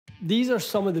These are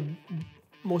some of the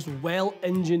most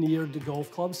well-engineered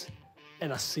golf clubs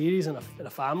in a series, in a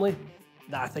family,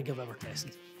 that I think I've ever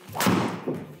tested.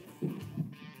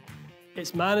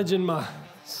 It's managing my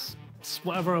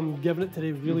whatever I'm giving it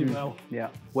today really well. Yeah.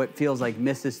 What feels like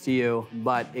misses to you,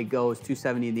 but it goes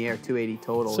 270 in the air, 280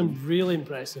 total. Some really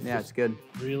impressive. Yeah, it's good.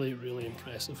 Really, really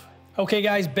impressive. Okay,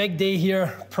 guys, big day here.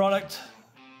 Product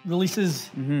releases,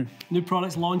 new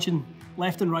products launching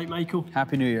left and right, Michael.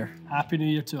 Happy New Year. Happy New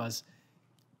Year to us.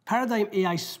 Paradym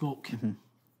AI Smoke.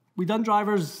 We done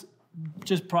drivers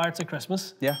just prior to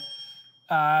Christmas. Yeah.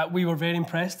 We were very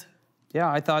impressed. Yeah,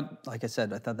 I thought, like I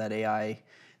said, I thought that AI,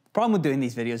 the problem with doing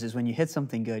these videos is when you hit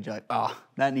something good, you're like, oh,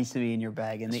 that needs to be in your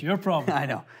bag. And It's your problem. I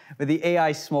know. But the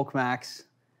AI Smoke Max,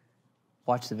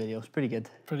 watch the video, it's pretty good.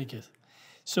 Pretty good.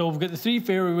 So we've got the 3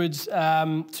 fairway woods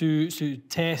to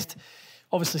test.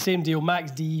 Obviously, same deal,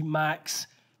 Max D, Max,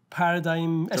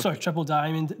 Paradym, sorry, Triple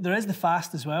Diamond. There is the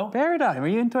Fast as well. Paradym, are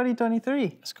you in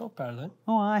 2023? It's called Paradym.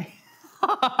 Oh, aye.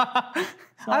 I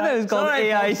thought it was called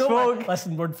AI Smoke.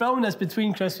 Listen, we're filming this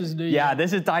between Christmas and New Year. Yeah,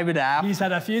 this is time and a half. He's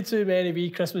had a few too many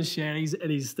wee Christmas sherries and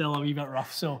he's still a wee bit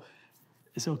rough, so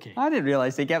it's okay. I didn't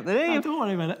realize they kept the name. Don't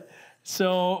worry about it.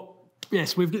 So,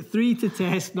 yes, we've got 3 to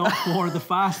test, not 4. The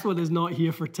Fast one is not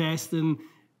here for testing.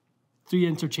 3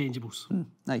 interchangeables.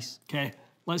 Nice. Okay,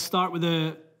 let's start with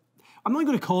the... I'm not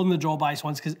going to call them the draw bias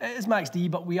ones because it is Max D,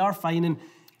 but we are finding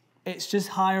it's just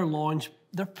higher launch.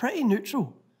 They're pretty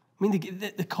neutral. I mean,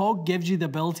 the cog gives you the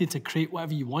ability to create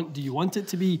whatever you want. Do you want it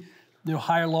to be,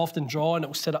 higher loft and draw and it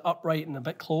will sit it upright and a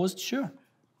bit closed? Sure,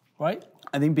 right?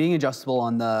 I think being adjustable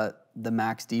on the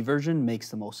Max D version makes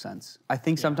the most sense. I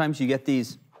think sometimes you get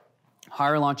these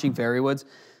higher launching fairway woods,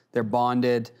 they're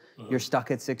bonded, you're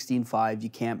stuck at 16.5, you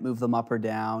can't move them up or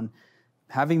down.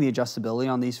 Having the adjustability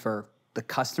on these for the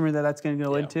customer that's going to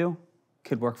go into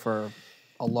could work for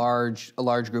a large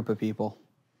group of people.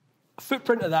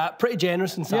 Footprint of that, pretty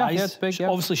generous in size. Yeah, it's big, yeah.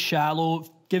 Obviously shallow,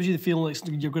 gives you the feeling like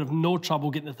you're going to have no trouble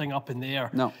getting the thing up in the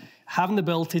air. No. Having the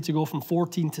ability to go from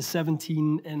 14 to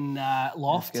 17 in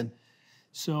loft. That's good.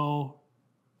 So,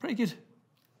 pretty good.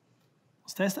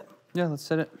 Let's test it. Yeah, let's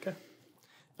set it. Okay.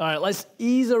 All right, let's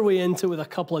ease our way into it with a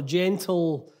couple of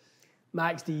gentle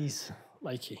Max Ds,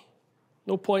 Mikey.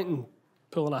 No point in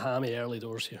pulling a hammy early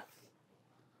doors here.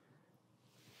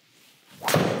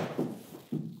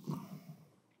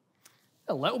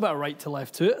 A little bit of right to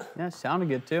left to it. Yeah, it sounded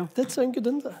good too. Did sound good,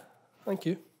 didn't it? Thank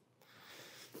you.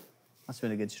 That's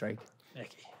been a good strike.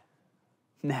 Necky.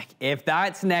 Neck. If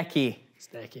that's necky, It's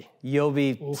necky. you'll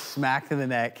be smacked in the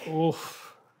neck.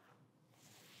 Oof.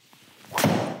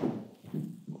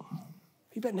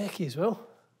 Wee bit necky as well.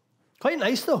 Quite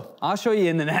nice though. I'll show you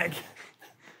in the neck.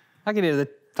 I can hear the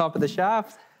top of the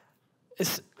shaft.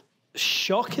 It's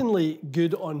shockingly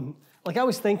good on, like I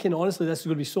was thinking, honestly, this is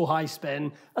going to be so high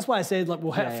spin. That's why I said, like,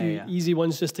 we'll hit a few easy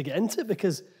ones just to get into it,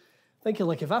 because thinking,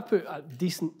 like, if I put a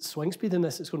decent swing speed in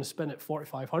this, it's going to spin at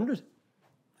 4,500.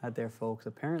 That there, folks,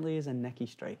 apparently is a necky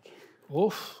strike.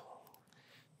 Oof.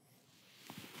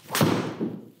 A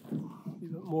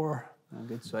bit more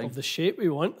Good swing. of the shape we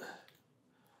want.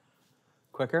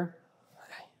 Quicker?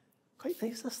 Quite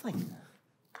nice, this thing.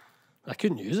 I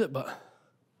couldn't use it, but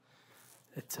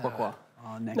it...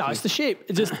 Oh, necky. No, it's the shape.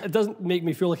 It doesn't make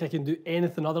me feel like I can do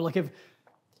anything other. Like if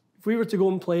we were to go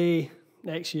and play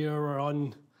next year or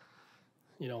on,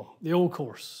 the old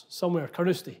course, somewhere,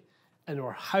 Carnoustie, and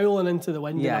we're howling into the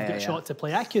wind and I've got a shot to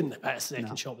play, I couldn't hit a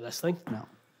second shot with this thing. No.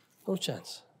 No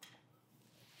chance.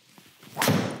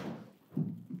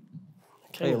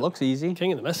 Hey, it looks easy.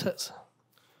 King of the miss hits.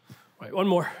 Right, one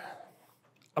more.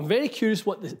 I'm very curious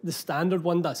what the standard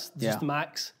one does, just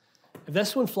Max. If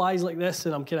this one flies like this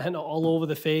and I'm kind of hitting it all over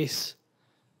the face,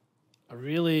 I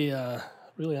really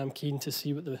am keen to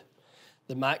see what the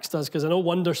Max does, because I know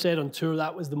Wonder said on tour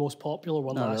that was the most popular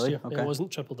one last year. Okay. It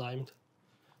wasn't Triple Diamond.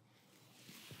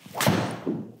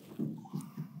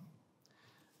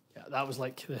 Yeah, that was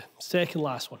like the second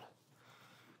last one.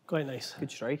 Quite nice.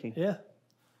 Good striking. Yeah.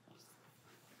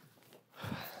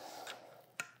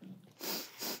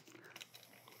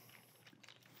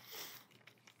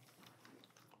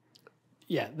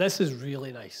 Yeah, this is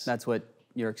really nice. That's what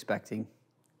you're expecting.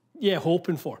 Yeah,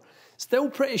 hoping for. Still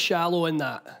pretty shallow in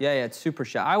that. Yeah, it's super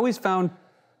shallow. I always found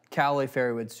Callaway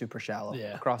fairway super shallow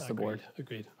across the agreed, board.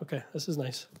 Agreed. Okay, this is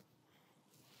nice.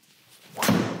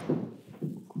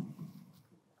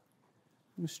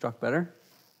 You struck better.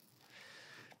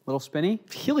 Little spinny.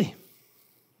 Healy.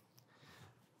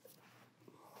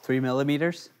 3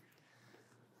 millimeters.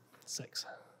 6,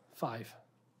 5.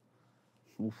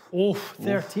 Oof.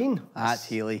 13. That's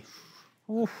Healy.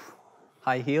 Oof.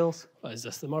 High heels. What is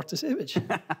this, the Marta Savage?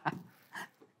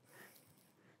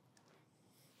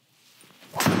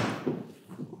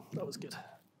 was good.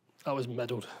 That was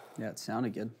middled. Yeah, it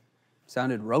sounded good.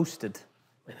 Sounded roasted.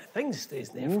 Man, the thing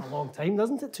stays there for a long time,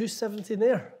 doesn't it? 270 in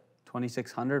there.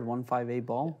 2600, 158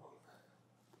 ball.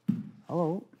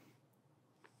 Hello.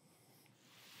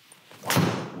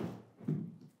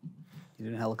 You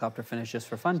doing a helicopter finish just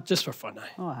for fun? Just for fun, aye.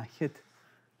 Oh, I get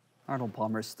Arnold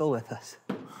Palmer's still with us.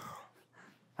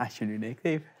 That's your new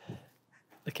nickname?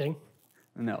 The king.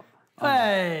 No.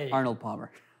 Hey! Arnold Palmer.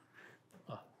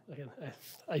 Oh, again,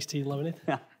 iced tea and lemonade.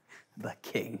 The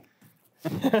king.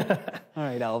 All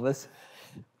right, Elvis.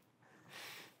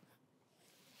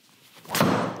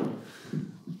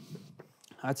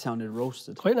 That sounded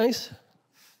roasted. Quite nice.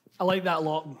 I like that a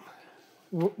lot.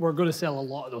 We're going to sell a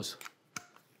lot of those.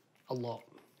 A lot.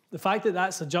 The fact that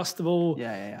that's adjustable,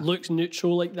 looks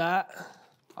neutral like that.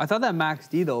 I thought that Max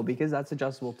D, though, because that's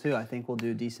adjustable too, I think we'll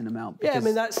do a decent amount. Yeah, I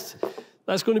mean, that's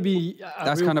going to be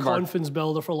a real kind of confidence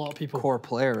builder for a lot of people. Core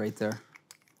player right there.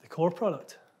 The core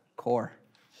product. Core.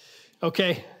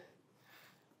 Okay.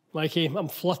 Mikey, I'm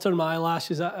fluttering my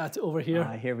eyelashes at over here.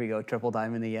 Here we go, triple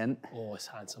diamond again. Oh, it's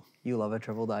handsome. You love a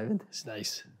triple diamond. It's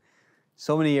nice.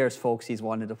 So many years, folks, he's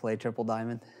wanted to play triple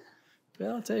diamond.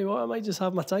 Well, I'll tell you what, I might just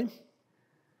have my time.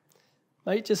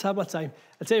 Might just have my time.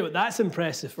 I'll tell you what, that's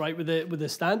impressive, right? With the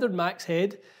standard Max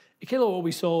head, it kind of what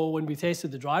we saw when we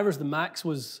tested the drivers. The Max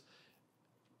was,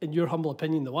 in your humble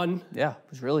opinion, the one. Yeah, it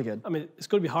was really good. I mean, it's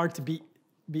going to be hard to beat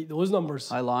those numbers.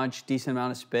 High launch, decent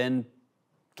amount of spin,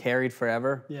 carried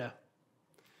forever. Yeah.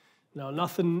 No,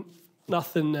 nothing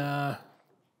bad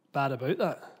about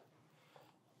that.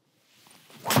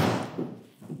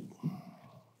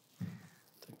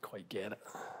 Didn't quite get it.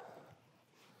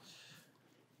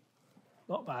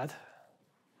 Not bad.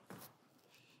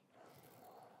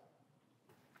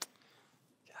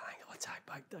 Get an angle attack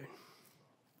back down.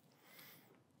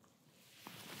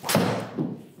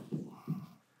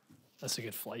 That's a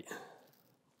good flight.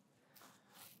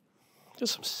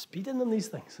 Just some speed in them, these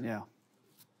things. Yeah.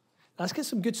 That's got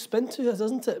some good spin to it,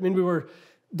 doesn't it? I mean, we were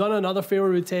done another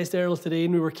fairway test earlier today,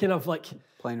 and we were kind of like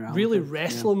playing around, really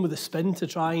wrestling with the spin to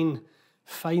try and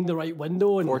find the right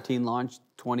window. And 14 launch,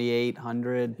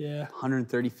 2800,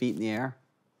 130 feet in the air.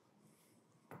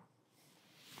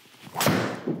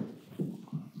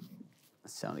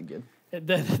 That sounded good.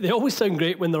 They always sound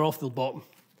great when they're off the bottom.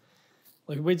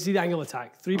 Like, wait to see the angle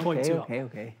attack. 3.2 up.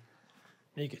 Okay.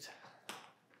 Very good.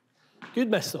 Good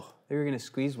miss, though. They were going to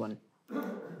squeeze one.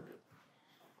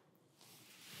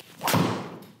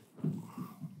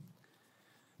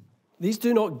 These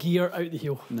do not gear out the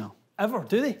heel. No. Ever,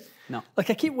 do they? No. Like,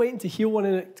 I keep waiting to heel one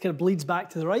and it kind of bleeds back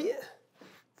to the right.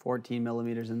 14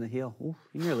 millimeters in the heel. Ooh,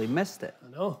 you nearly missed it. I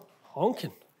know.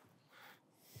 Honking.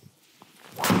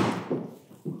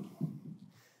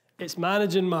 It's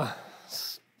managing my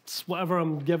whatever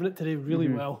I'm giving it today really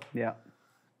well. Yeah.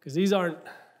 Because these aren't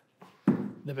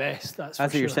the best, that's for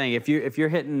what you're saying. If you're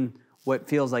hitting what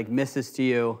feels like misses to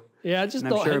you, yeah, just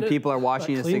and I'm sure people are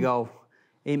watching this to go,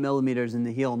 8 millimeters in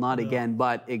the heel, not again,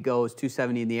 but it goes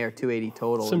 270 in the air, 280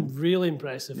 total. Some really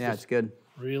impressive. Yeah, it's good.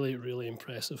 Really, really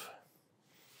impressive.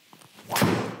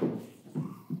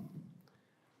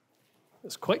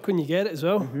 It's quick when you get it as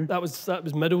well. That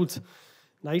was middled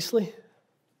nicely.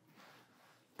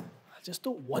 I just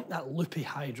don't want that loopy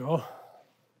high draw.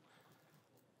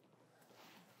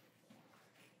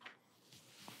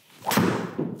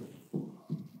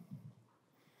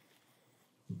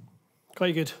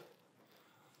 Quite good.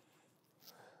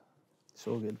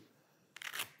 So good.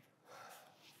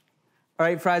 All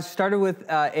right, Fraz, started with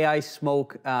AI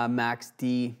Smoke Max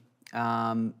D.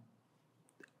 Again,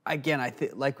 I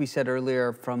think, like we said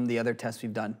earlier from the other tests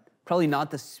we've done, probably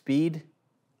not the speed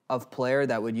of player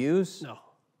that would use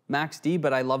Max D,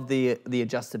 but I love the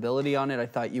adjustability on it. I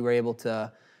thought you were able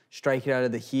to strike it out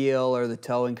of the heel or the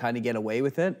toe and kind of get away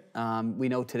with it. We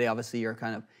know today, obviously, you're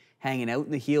kind of hanging out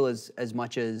in the heel as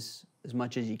much as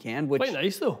you can. Which, quite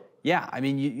nice, though. Yeah, I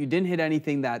mean, you didn't hit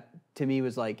anything that, to me,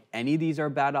 was like, any of these are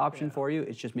a bad option for you.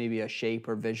 It's just maybe a shape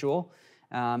or visual.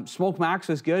 Smoke Max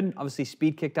was good. Obviously,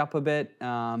 speed kicked up a bit.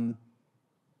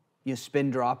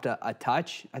 Spin dropped a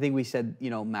touch. I think we said,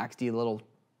 Max D a little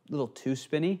too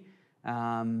spinny.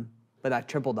 But that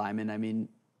triple diamond, I mean,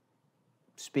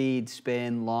 speed,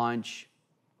 spin, launch,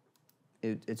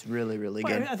 it's really, really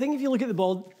good. I think if you look at the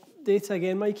ball data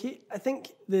again, Mikey, I think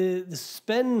the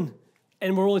spin,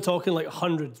 and we're only talking like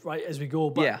 100, right, as we go,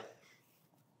 but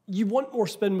you want more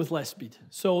spin with less speed.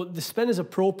 So the spin is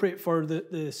appropriate for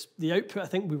the output I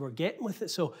think we were getting with it.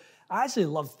 So I actually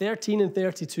love 13 and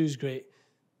 32 is great.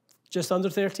 Just under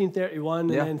 1331 and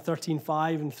then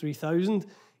 13.5 and 3000,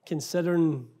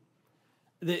 considering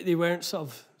they weren't sort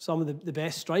of some of the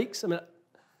best strikes. I mean,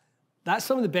 That's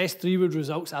some of the best 3-wood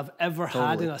results I've ever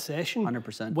had in a session.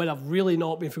 100%. When I've really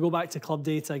not been. If we go back to club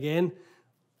data again,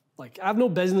 like I have no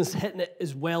business hitting it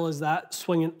as well as that,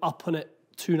 swinging up on it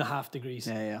 2.5 degrees.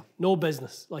 Yeah. No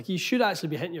business. Like you should actually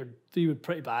be hitting your 3-wood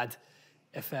pretty bad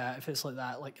if it's like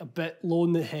that, like a bit low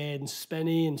in the head and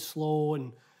spinny and slow.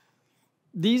 And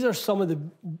these are some of the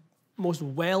most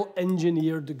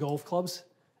well-engineered golf clubs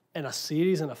in a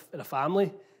series, in a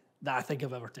family, that I think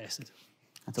I've ever tested.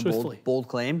 That's a bold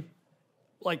claim.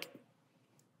 Like,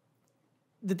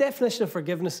 the definition of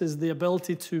forgiveness is the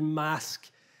ability to mask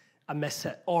a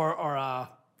mishit or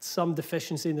some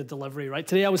deficiency in the delivery, right?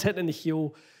 Today I was hitting the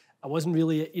heel. I wasn't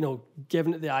really,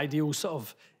 giving it the ideal sort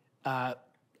of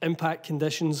impact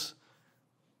conditions.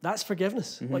 That's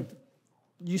forgiveness. Like,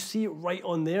 you see it right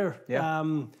on there. Yeah.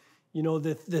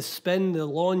 The spin, the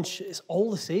launch, it's all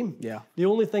the same. Yeah. The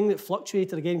only thing that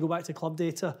fluctuated, again, go back to club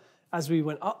data, as we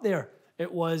went up there,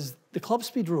 it was the club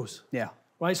speed rose. Yeah.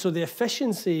 Right, so the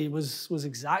efficiency was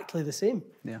exactly the same.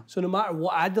 Yeah. So no matter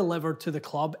what I delivered to the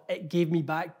club, it gave me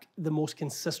back the most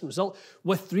consistent result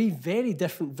with 3 very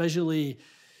different visually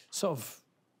sort of,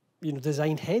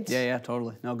 designed heads. Yeah,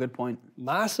 totally. No, good point.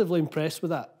 Massively impressed with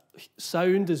that.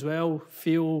 Sound as well,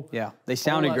 feel. Yeah, they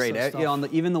sounded great. Sort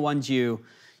of Even the ones your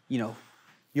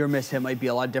mishit might be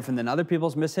a lot different than other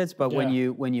people's mishits, but when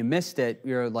you missed it,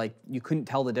 you're like, you couldn't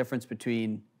tell the difference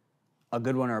between a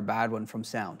good one or a bad one from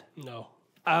sound. No.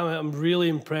 I'm really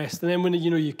impressed. And then when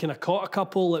you kind of caught a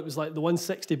couple, it was like the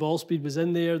 160 ball speed was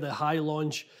in there, the high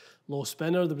launch, low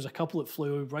spinner. There was a couple that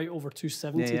flew right over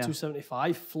 270,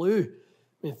 275, flew.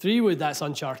 I mean, 3-wood, that's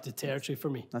uncharted territory for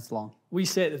me. That's long. We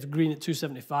set the green at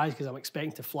 275 because I'm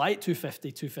expecting to fly at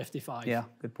 250, 255. Yeah,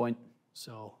 good point.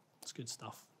 So it's good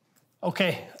stuff.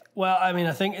 Okay, well, I mean,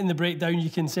 I think in the breakdown you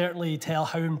can certainly tell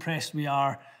how impressed we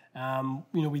are.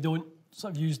 We don't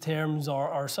sort of use terms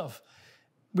or sort of,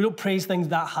 we don't praise things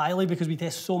that highly because we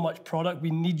test so much product. We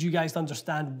need you guys to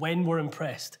understand when we're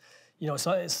impressed.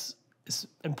 So it's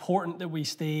important that we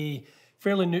stay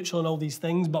fairly neutral in all these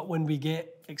things, but when we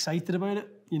get excited about it,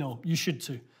 you should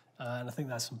too. And I think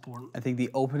that's important. I think the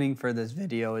opening for this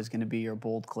video is going to be your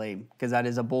bold claim, because that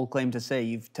is a bold claim to say.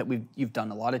 You've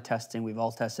done a lot of testing. We've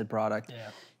all tested product.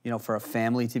 Yeah. For a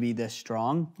family to be this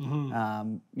strong,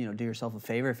 do yourself a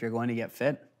favor if you're going to get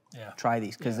fit. Yeah. Try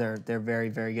these because they're very,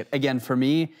 very good. Again, for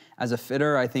me as a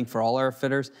fitter, I think for all our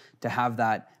fitters to have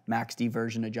that Max D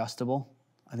version adjustable,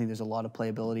 I think there's a lot of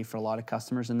playability for a lot of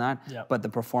customers in that. Yep. But the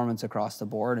performance across the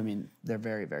board, I mean, they're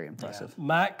very, very impressive. Yeah.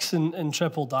 Max and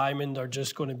Triple Diamond are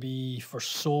just going to be for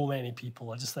so many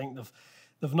people. I just think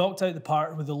they've knocked out the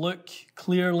park with the look,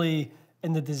 clearly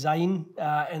in the design,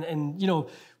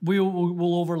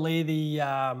 we'll overlay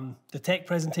the tech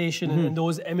presentation and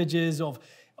those images of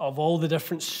all the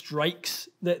different strikes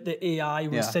that the AI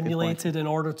was simulated in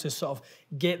order to sort of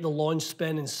get the launch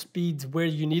spin and speed where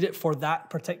you need it for that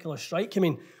particular strike. I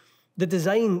mean, the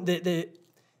design, the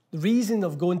reason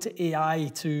of going to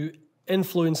AI to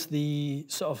influence the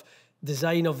sort of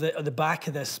design of the back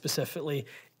of this specifically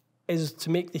is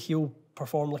to make the heel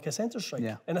perform like a center strike.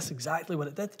 Yeah. And that's exactly what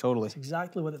it did. Totally. That's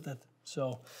exactly what it did.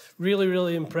 So really,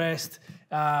 really impressed.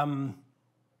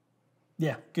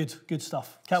 Yeah, good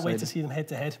stuff. Can't wait to see them head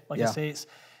to head. Like I say,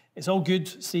 it's all good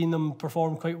seeing them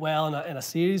perform quite well in a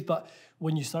series, but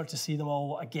when you start to see them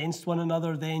all against one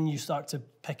another, then you start to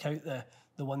pick out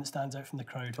the one that stands out from the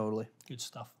crowd. Totally. Good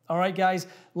stuff. All right, guys,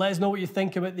 let us know what you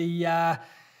think about the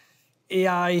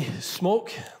AI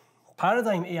smoke.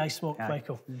 Paradym AI smoke,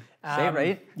 Michael. Say it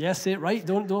right. Yeah, say it right.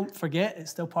 Don't forget,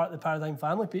 it's still part of the Paradym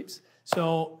family, peeps.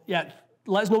 So, yeah,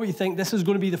 let us know what you think. This is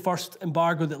going to be the first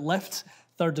embargo that lifts,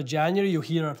 3rd of January. You'll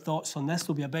hear our thoughts on this.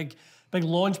 There'll be a big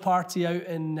launch party out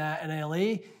in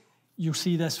LA. You'll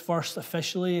see this first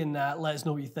officially, and let us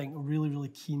know what you think. We're really, really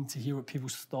keen to hear what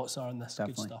people's thoughts are on this.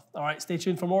 Definitely. Good stuff. All right, stay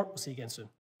tuned for more. We'll see you again soon.